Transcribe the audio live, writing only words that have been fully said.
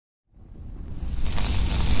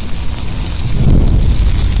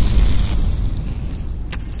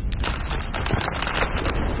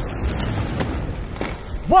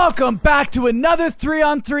Welcome back to another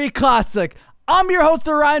 3-on-3 classic. I'm your host,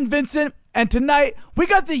 Orion Vincent, and tonight we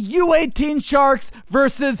got the U18 Sharks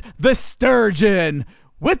versus the Sturgeon.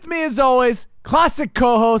 With me, as always, classic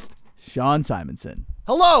co-host, Sean Simonson.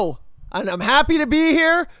 Hello, and I'm happy to be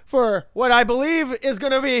here for what I believe is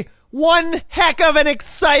going to be one heck of an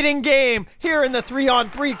exciting game here in the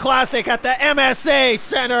 3-on-3 Classic at the M.S.A.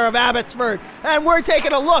 Center of Abbotsford. And we're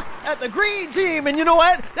taking a look at the green team, and you know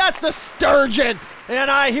what? That's the Sturgeon. And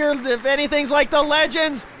I hear if anything's like the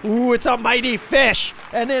Legends, ooh, it's a mighty fish.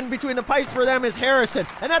 And then between the pipes for them is Harrison.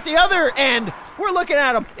 And at the other end, we're looking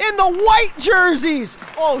at them in the white jerseys.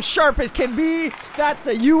 Oh, sharp as can be. That's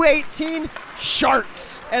the U18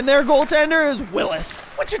 Sharks. And their goaltender is Willis.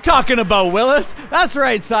 What you talking about, Willis? That's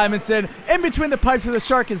right, Simonson. In between the pipes for the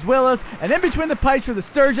Shark is Willis, and in between the pipes for the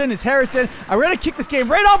Sturgeon is Harrison. We're going to kick this game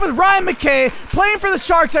right off with Ryan M.S.A. playing for the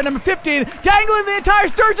Sharks at number 15, dangling the entire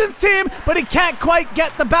Sturgeon's team, but he can't quite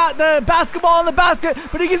get the basketball in the basket,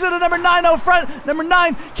 but he gives it to number 9 out front. Number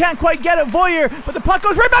 9 can't quite get it, Voyer, but the puck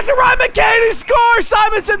goes right back to Ryan M.S.A. and he scores!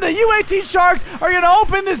 Simonson, the U18 Sharks are going to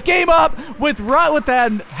open this game up with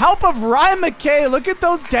the help of Ryan M.S.A. Look at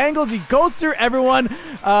those dangles. He goes through everyone.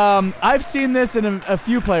 I've seen this in a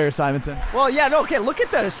few players, Simonson. Well, yeah, no, okay, look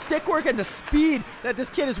at the stick work and the speed that this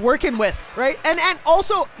kid is working with, right? And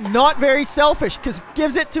also not very selfish, because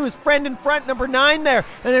gives it to his friend in front, number 9 there,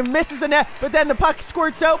 and then misses the net, but then the puck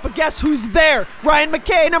squirts out, but guess who's there? Ryan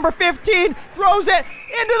M.S.A., number 15, throws it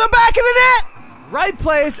into the back of the net! Right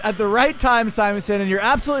place at the right time, Simonson, and you're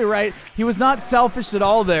absolutely right. He was not selfish at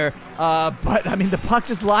all there, but I mean the puck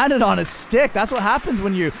just landed on his stick. That's what happens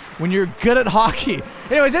when you're good at hockey.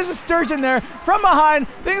 Anyways, there's a Sturgeon there from behind.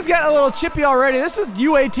 Things getting a little chippy already. This is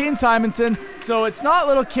U18, Simonson, so it's not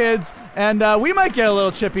little kids, and we might get a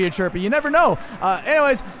little chippy or chirpy. You never know.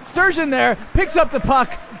 Anyways, Sturgeon there picks up the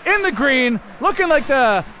puck in the green, looking like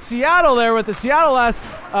the Seattle there with the Seattle S.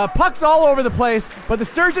 Pucks all over the place, but the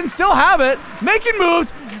Sturgeon still have it, making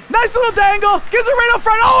moves. Nice little dangle, gives it right up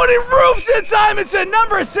front. Oh, and he roofs it, Simonson.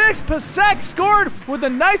 Number 6, M.S.A. scored with a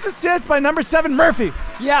nice assist by number 7, Murphy.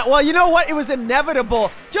 Yeah, well, you know what? It was inevitable,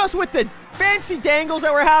 just with the fancy dangles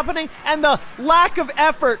that were happening and the lack of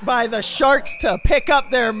effort by the Sharks to pick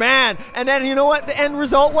up their man. And then, you know what the end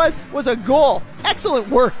result was a goal. Excellent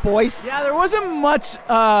work, boys. Yeah, there wasn't much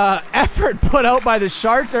effort put out by the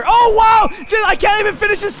Sharks. Oh, wow! I can't even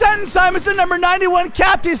finish a sentence, Simonson. Number 91,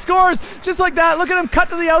 Capty scores just like that. Look at him cut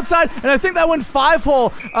to the outside, and I think that went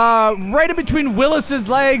 5-hole right in between Willis's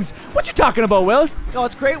legs. What you talking about, Willis? Oh,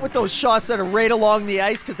 it's great with those shots that are right along the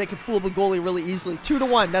ice because they can fool the goalie really easily.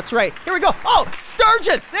 2-1, that's right. Here we go. Oh,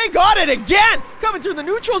 Sturgeon! They got it again! Coming through the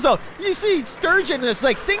neutral zone. You see Sturgeon is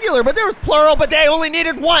like singular, but there was plural, but they only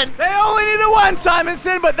needed one. They only needed one,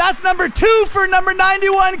 Simonson, but that's number 2 for number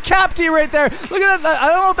 91, Capty right there. Look at that. I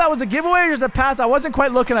don't know if that was a giveaway or just a pass. I wasn't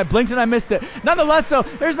quite looking. I blinked and I missed it. Nonetheless, though,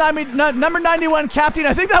 there's number 91, Capty.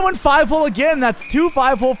 I think that went 5-hole again. That's 2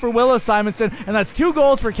 5-hole for Willis, Simonson, and that's 2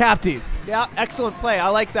 goals for Capty. Yeah, excellent play. I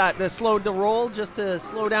like that. They slowed the roll just to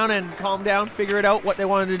slow down and calm down, figure it out what they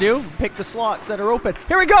wanted to do, pick the slots that are open.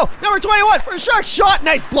 Here we go. Number 21 for the Sharks. Shot.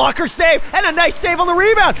 Nice blocker save and a nice save on the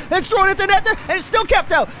rebound. Then thrown at the net there, and it's still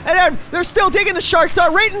kept out. And then they're still digging the Sharks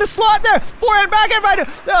out right in the slot there. Forehand, backhand, right.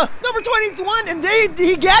 Number 21, and did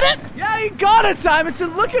he get it? Yeah, he got it,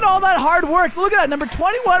 Simonson. Look at all that hard work. Look at that. Number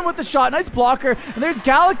 21 with the shot. Nice blocker. And there's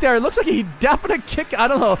Gallic there. It looks like he definitely kick. I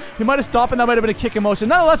don't know. He might have stopped, and that might have been a kick in motion.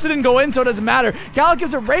 Nonetheless, it didn't go in, so it doesn't matter. Gallic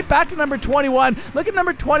gives it right back to number 21. Look at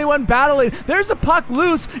number 21 battling. There's a puck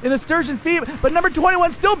loose in the Sturgeon feet, but number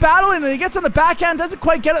 21 still battling, and he gets on the backhand, doesn't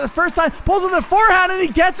quite get it the first time, pulls on the forehand, and he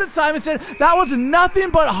gets it, Simonson. That was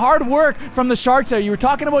nothing but hard work from the Sharks there. You were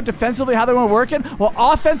talking about defensively how they weren't working. Well,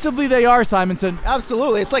 offensively they are, Simonson.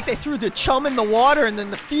 Absolutely. It's like they threw the chum in the water, and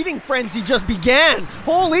then the feeding frenzy just began.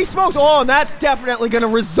 Holy smokes. Oh, and that's definitely going to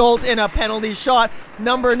result in a penalty shot.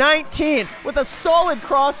 Number 19 with a solid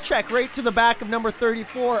cross check right to the back of number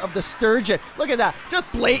 34 of the Sturgeon. Look at that.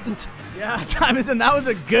 Just blatant. Yeah, Simonson, that was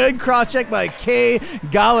a good cross check by K.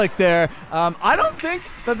 Gallic there. I don't think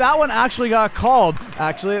that one actually got called.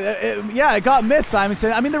 Actually, it got missed,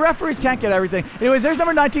 Simonson. I mean, the referees can't get everything. Anyways, there's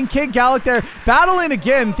number 19, K. Gallic there, battling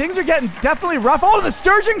again. Things are getting definitely rough. Oh, the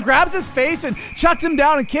Sturgeon grabs his face and chucks him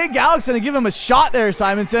down, and K. Gallic's going to give him a shot there,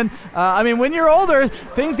 Simonson. I mean, when you're older,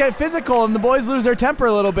 things get physical, and the boys lose their temper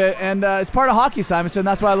a little bit, and it's part of hockey, Simonson.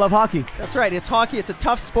 That's why I love hockey. That's right. It's hockey. It's a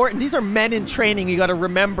tough sport, and these are men in training. You got to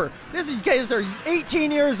remember. These guys are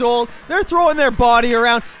 18 years old. They're throwing their body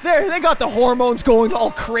around. They got the hormones going all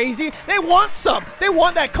crazy. They want some. They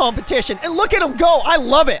want that competition. And look at them go. I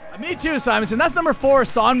love it. Me too, Simonson. That's number 4,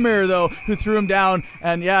 Sonmir, though, who threw him down.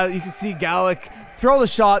 And yeah, you can see Gallic throw the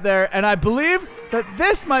shot there, and I believe that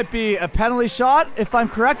this might be a penalty shot, if I'm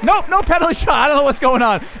correct. Nope, no penalty shot. I don't know what's going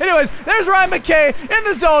on. Anyways, there's Ryan M.S.A. in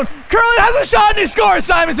the zone. Curly has a shot and he scores,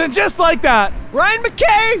 Simonson, just like that. Ryan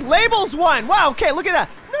M.S.A. labels one. Wow, okay, look at that.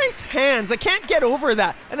 Nice hands. I can't get over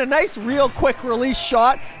that. And a nice, real quick release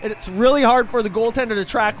shot. And it's really hard for the goaltender to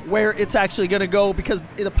track where it's actually going to go because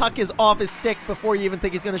the puck is off his stick before you even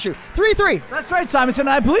think he's going to shoot. 3-3. That's right, Simonson.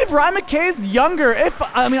 I believe Ryan M.S.A. is younger.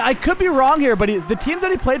 I could be wrong here, but the teams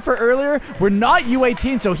that he played for earlier were not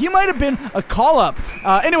U18, so he might have been a call-up.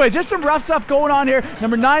 Anyways, there's some rough stuff going on here.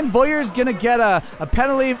 Number 9, Voyer's going to get a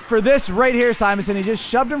penalty for this right here, Simonson. He just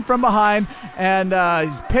shoved him from behind, and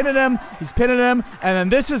he's pinning him. And then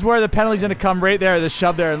this is where the penalty's going to come right there, the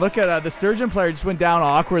shove there. And look at the Sturgeon player just went down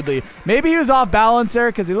awkwardly. Maybe he was off balance there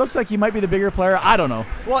because he looks like he might be the bigger player. I don't know.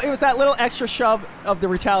 Well, it was that little extra shove of the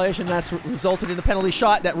retaliation that's resulted in the penalty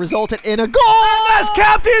shot that resulted in a goal. And that's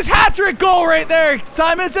Capty's hat-trick goal right there,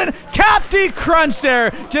 Simonson. Capty crunch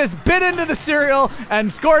there. Just bit into the cereal and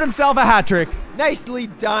scored himself a hat-trick. Nicely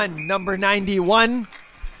done, number 91.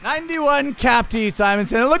 91 Capty,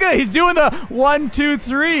 Simonson. And look at it, he's doing the 1, 2,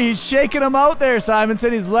 3. He's shaking them out there,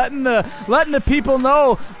 Simonson. He's letting the people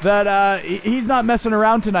know that he's not messing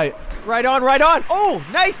around tonight. Right on, right on. Oh,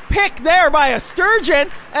 nice pick there by a Sturgeon,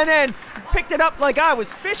 and then picked it up like I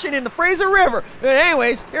was fishing in the Fraser River. But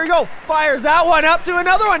anyways, here we go. Fires that one up to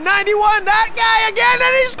another one. 91, that guy again,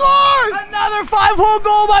 and he scores! Another 5-hole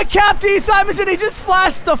goal by Capty, Simonson. He just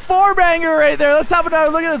flashed the 4-banger right there. Let's have another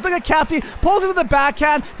look at this. Look at Capty. Pulls it to the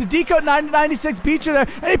backhand to decode 96 Beecher there,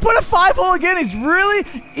 and he put a 5-hole again. He's really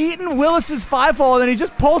eating Willis's 5-hole, and then he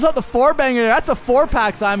just pulls out the 4-banger there. That's a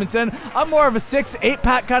 4-pack, Simonson. I'm more of a 6,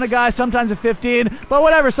 8-pack kind of guy, sometimes a 15, but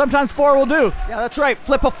whatever. Sometimes 4 will do. Yeah, that's right.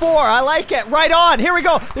 Flip a 4. I like it. Right on. Here we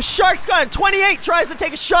go. The Sharks got it. 28 tries to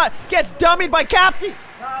take a shot. Gets dummied by Capty.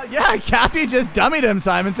 Yeah, Capty just dummied him,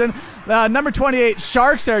 Simonson. Number 28,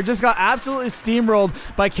 Sharks there, just got absolutely steamrolled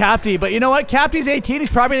by Capty. But you know what? Capty's 18. He's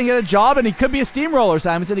probably going to get a job, and he could be a steamroller,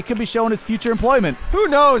 Simonson. He could be showing his future employment. Who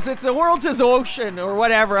knows? It's the world's his ocean or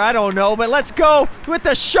whatever. I don't know. But let's go with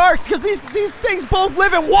the Sharks because these things both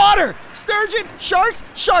live in water. Sturgeon,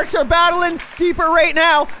 Sharks are battling deeper right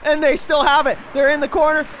now, and they still have it. They're in the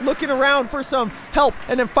corner looking around for some help,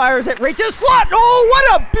 and then fires it right to the slot. Oh,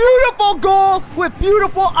 what a beautiful goal with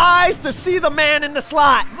beautiful eyes to see the man in the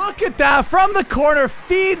slot. Look at that. From the corner,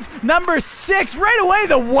 feeds number 6 right away.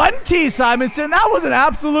 The 1T, Simonson. That was an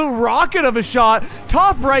absolute rocket of a shot.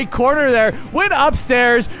 Top right corner there. Went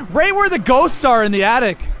upstairs, right where the ghosts are in the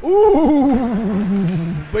attic.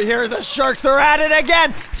 Ooh. But here the Sharks are at it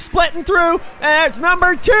again. Splitting through, and it's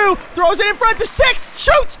number 2. Throws it in front to 6.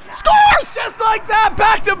 Shoots. Scores! Just like that.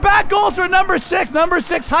 Back-to-back goals for number 6. Number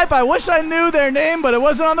 6 hype. I wish I knew their name, but it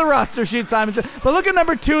wasn't on the roster sheet, Simonson. But look at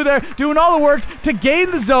number 2 there, doing all the work to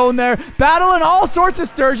gain the zone there, battling all sorts of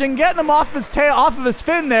Sturgeon, getting him off his tail, off of his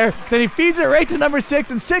fin there. Then he feeds it right to number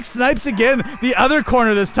 6, and 6 snipes again the other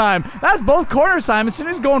corner this time. That's both corners, Simonson.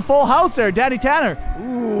 He's going full house there, Danny Tanner.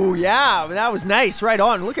 Ooh, yeah, that was nice. Right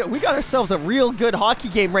on. Look at, we got ourselves a real good hockey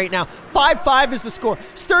game right now. 5-5 is the score.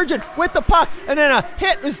 Sturgeon with the puck, and then a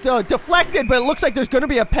hit is deflected, but it looks like there's going to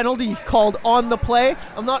be a penalty called on the play.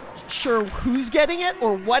 I'm not sure who's getting it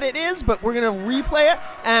or what it is, but we're going to replay it,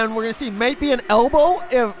 and we're going to see might be an elbow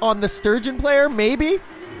on the Sturgeon player, maybe.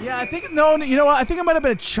 Yeah, I think, no, you know what? I think it might have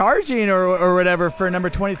been a charging or whatever for number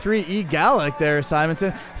 23, E. Gallic there,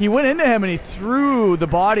 Simonson. He went into him and he threw the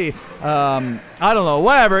body. I don't know,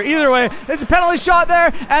 whatever. Either way, it's a penalty shot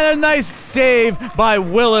there and a nice save by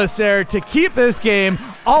Willis there to keep this game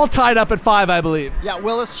all tied up at 5, I believe. Yeah,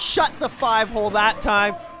 Willis shut the 5-hole that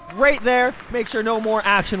time. Right there, make sure no more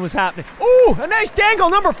action was happening. Ooh, a nice dangle,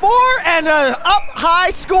 number 4, and an up-high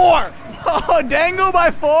score. Oh, dangle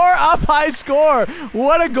by 4, up-high score.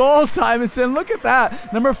 What a goal, Simonson. Look at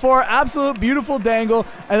that. Number 4, absolute beautiful dangle.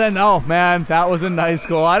 And then, oh, man, that was a nice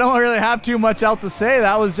goal. I don't really have too much else to say.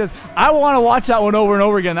 That was just, I want to watch that one over and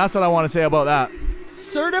over again. That's what I want to say about that.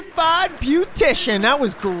 Certified beautician. That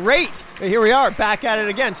was great. But here we are, back at it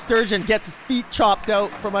again. Sturgeon gets his feet chopped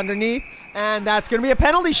out from underneath. And that's going to be a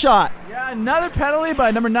penalty shot. Yeah, another penalty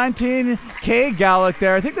by number 19, K. Gallic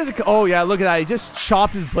there. I think there's a... Oh, yeah, look at that. He just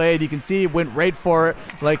chopped his blade. You can see he went right for it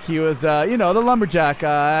like he was, you know, the lumberjack.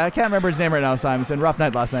 I can't remember his name right now, Simonson. Rough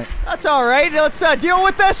night last night. That's all right. Let's deal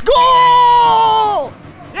with this goal!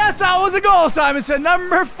 Yes, that was a goal, Simonson.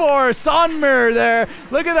 Number 4, Sonmer there.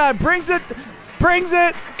 Look at that. Brings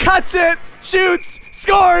it, cuts it, shoots,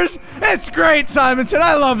 scores. It's great, Simonson.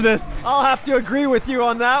 I love this. I'll have to agree with you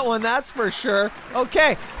on that one, that's for sure.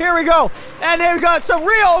 Okay, here we go. And here we got some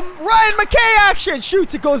real Ryan M.S.A. action.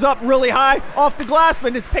 Shoots, it goes up really high off the glass,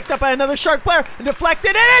 but it's picked up by another Shark player and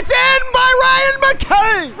deflected, and it's in by Ryan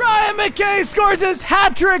M.S.A. Ryan M.S.A. scores his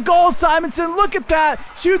hat-trick goal, Simonson. Look at that.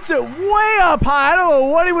 Shoots it way up high. I don't know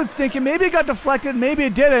what he was thinking. Maybe it got deflected, maybe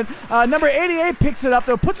it didn't. Number 88 picks it up,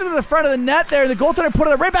 though, puts it to the front of the net there. The goaltender put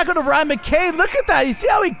it right back onto Ryan M.S.A. Look at that. You see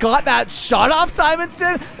how he got that shot off,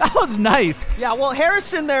 Simonson? That was nice. Yeah, well,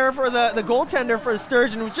 Harrison there for the goaltender for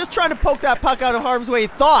Sturgeon was just trying to poke that puck out of harm's way, he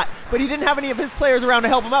thought, but he didn't have any of his players around to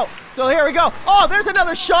help him out. So here we go. Oh, there's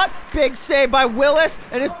another shot. Big save by Willis,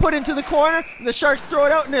 and it's put into the corner, and the Sharks throw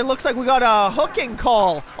it out, and it looks like we got a hooking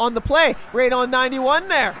call on the play right on 91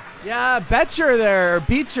 there. Yeah, Betcher there, or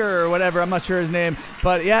Beecher or whatever, I'm not sure his name.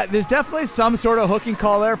 But yeah, there's definitely some sort of hooking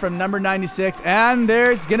call there from number 96. And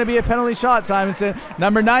there's going to be a penalty shot, Simonson.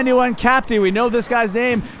 Number 91, Capty. We know this guy's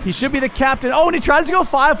name. He should be the captain. Oh, and he tries to go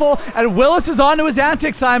 5-hole, and Willis is on to his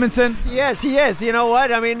antics, Simonson. Yes, he is. You know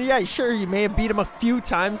what? I mean, yeah, sure, you may have beat him a few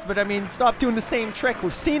times, but I mean, stop doing the same trick.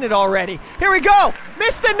 We've seen it already. Here we go.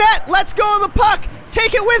 Miss the net. Let's go of the puck.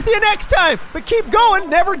 Take it with you next time, but keep going.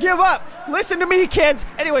 Never give up. Listen to me, kids.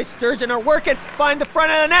 Anyway, Sturgeon are working. Find the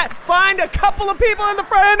front of the net. Find a couple of people in the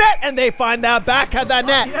front of the net, and they find that back of that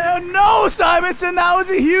net. Yeah, no, Simonson. That was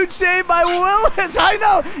a huge save by Willis. I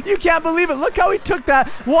know. You can't believe it. Look how he took that.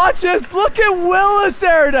 Watch this. Look at Willis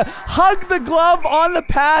there to hug the glove on the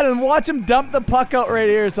pad and watch him dump the puck out right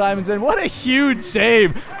here, Simonson. What a huge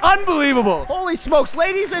save. Unbelievable. Holy smokes.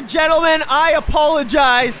 Ladies and gentlemen, I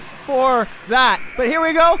apologize for that. But here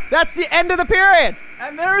we go. That's the end of the period.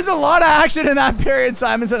 And there is a lot of action in that period,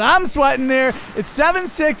 Simonson. I'm sweating there. It's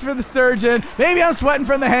 7-6 for the Sturgeon. Maybe I'm sweating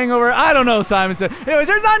from the hangover. I don't know, Simonson. Anyways,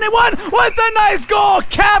 there's 91 with a nice goal.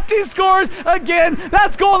 Capty scores again.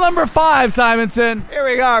 That's goal number 5, Simonson. Here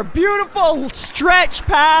we are. Beautiful stretch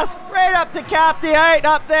pass right up to Capty, right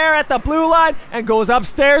up there at the blue line, and goes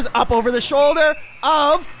upstairs, up over the shoulder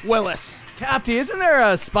of Willis. Capty, isn't there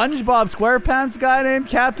a SpongeBob SquarePants guy named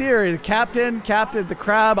Capty, or Captain the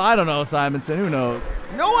Crab? I don't know, Simonson. Who knows?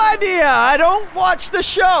 No idea. I don't watch the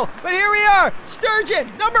show. But here we are.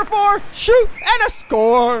 Sturgeon, number 4, shoot, and a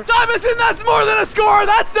score. Simonson, that's more than a score.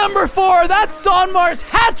 That's number 4. That's Sonmar's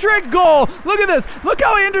hat-trick goal. Look at this. Look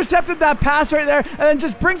how he intercepted that pass right there and then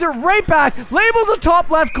just brings it right back, labels the top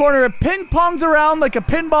left corner, it ping-pongs around like a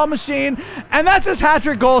pinball machine, and that's his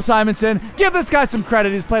hat-trick goal, Simonson. Give this guy some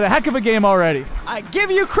credit. He's played a heck of a game already. I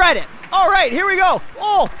give you credit. All right, here we go.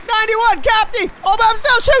 Oh, 91, Capty, all by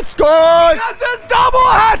himself, shoot, scores! That's a double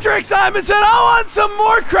hat-trick, Simonson. I want some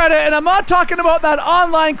more credit, and I'm not talking about that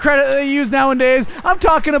online credit that they use nowadays. I'm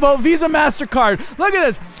talking about Visa MasterCard. Look at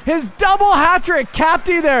this. His double hat-trick,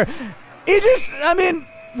 Capty there. He just, I mean,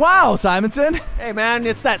 wow, Simonson. Hey, man,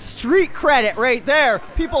 it's that street credit right there.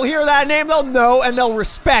 People hear that name, they'll know, and they'll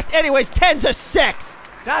respect. Anyways, 10-6.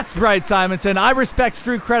 That's right, Simonson. I respect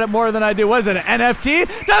street credit more than I do. Was it an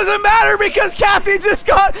NFT? Doesn't matter because Capty just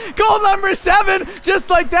got goal number 7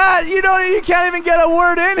 just like that. You know, you can't even get a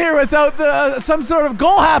word in here without some sort of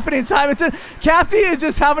goal happening, Simonson. Capty is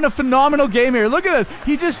just having a phenomenal game here. Look at this.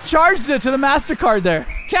 He just charged it to the MasterCard there.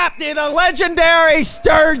 Capty, the legendary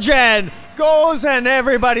Sturgeon, goes and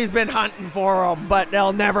everybody's been hunting for him, but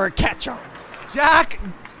they'll never catch him. Jack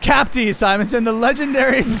Capty, Simonson, the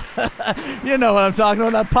legendary, you know what I'm talking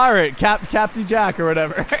about, that pirate, Capty Jack or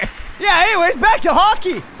whatever. Yeah, anyways, back to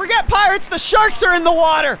hockey. Forget Pirates, the Sharks are in the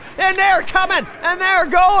water, and they're coming, and they're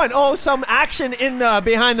going. Oh, some action in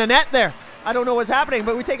behind the net there. I don't know what's happening,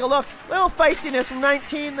 but we take a look. Little feistiness from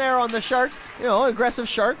 19 there on the Sharks. You know, aggressive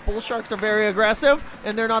shark. Bull sharks are very aggressive,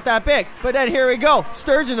 and they're not that big. But then here we go.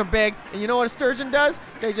 Sturgeon are big, and you know what a sturgeon does?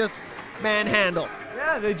 They just manhandle.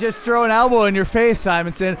 Yeah, they just throw an elbow in your face,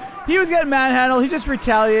 Simonson. He was getting manhandled. He just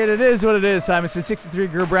retaliated. It is what it is, Simonson. 63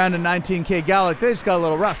 Gerbrand and 19K Gallic. They just got a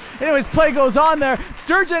little rough. Anyways, play goes on there.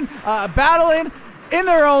 Sturgeon battling in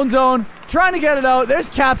their own zone, trying to get it out. There's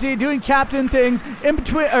Capty doing captain things in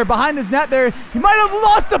between or behind his net there. He might have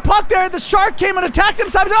lost the puck there. The Shark came and attacked him.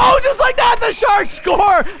 Simonson, oh, just like that, the Sharks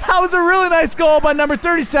score. That was a really nice goal by number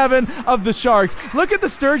 37 of the Sharks. Look at the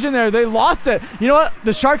Sturgeon there. They lost it. You know what?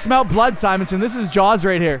 The Sharks smell blood, Simonson. This is Jaws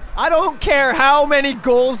right here. I don't care how many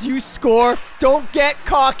goals you score. Don't get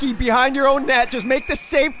cocky behind your own net. Just make the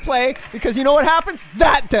safe play, because you know what happens?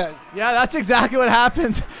 That does. Yeah, that's exactly what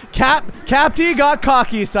happens. Capty got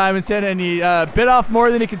cocky, Simonson, and he bit off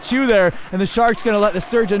more than he could chew there, and the Shark's going to let the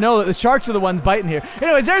Sturgeon know that the Sharks are the ones biting here.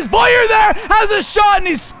 Anyways, there's Voyer there, has a shot, and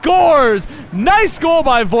he scores. Nice goal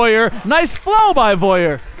by Voyer. Nice flow by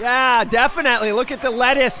Voyer. Yeah, definitely. Look at the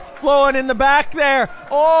lettuce flowing in the back there.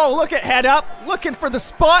 Oh, look at head up, looking for the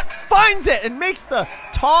spot, finds it, and makes the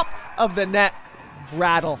top of the net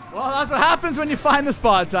rattle. Well, that's what happens when you find the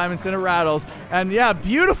spot, Simonson. It rattles. And yeah,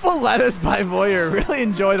 beautiful lettuce by Voyer. Really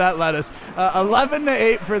enjoy that lettuce.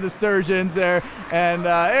 11-8 for the Sturgeons there. And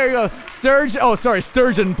there you go.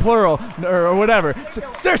 Sturgeon plural or whatever.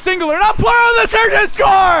 Singular, not plural. The Sturgeons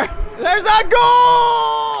score. There's a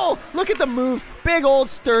goal! Look at the moves. Big old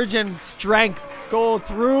Sturgeon strength. Go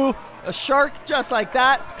through a shark just like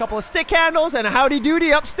that. A couple of stick handles and a howdy doody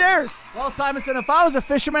upstairs. Well, Simonson, if I was a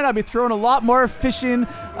fisherman, I'd be throwing a lot more fishing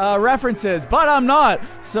references, but I'm not.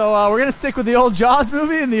 So we're going to stick with the old Jaws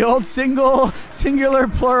movie and the old singular,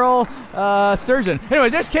 plural Sturgeon.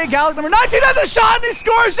 Anyways, there's Kate Gallick, number 19, has a shot, and he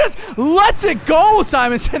scores, just lets it go,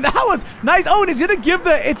 Simonson. That was nice. Oh, and he's going to give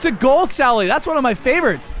it's a goal, Sally. That's one of my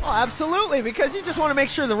favorites. Oh, absolutely, because you just want to make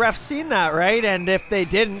sure the ref's seen that, right? And if they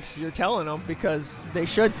didn't, you're telling them because they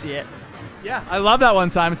should see it. Yeah, I love that one,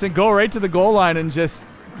 Simonson. Go right to the goal line and just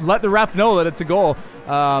let the ref know that it's a goal. The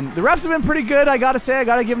refs have been pretty good, I gotta say. I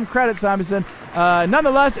gotta give them credit, Simonson.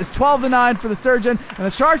 Nonetheless, it's 12-9 for the Sturgeon, and the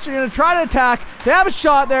Sharks are gonna try to attack. They have a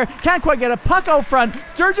shot there, can't quite get a puck out front.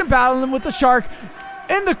 Sturgeon battling them with the Shark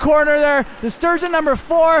in the corner there. The Sturgeon number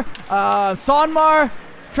 4, Sonmar,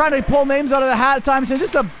 trying to pull names out of the hat, Simonson.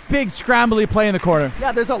 Just a big scrambly play in the corner.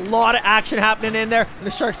 Yeah, there's a lot of action happening in there. And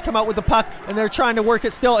the Sharks come out with the puck, and they're trying to work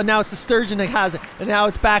it still. And now it's the Sturgeon that has it. And now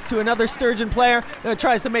it's back to another Sturgeon player that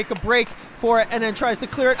tries to make a break for it and then tries to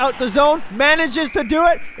clear it out the zone. Manages to do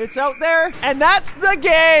it. It's out there. And that's the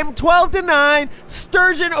game. 12-9.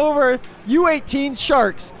 Sturgeon over U18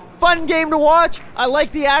 Sharks. Fun game to watch. I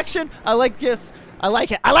like the action. I like this. I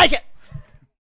like it. I like it.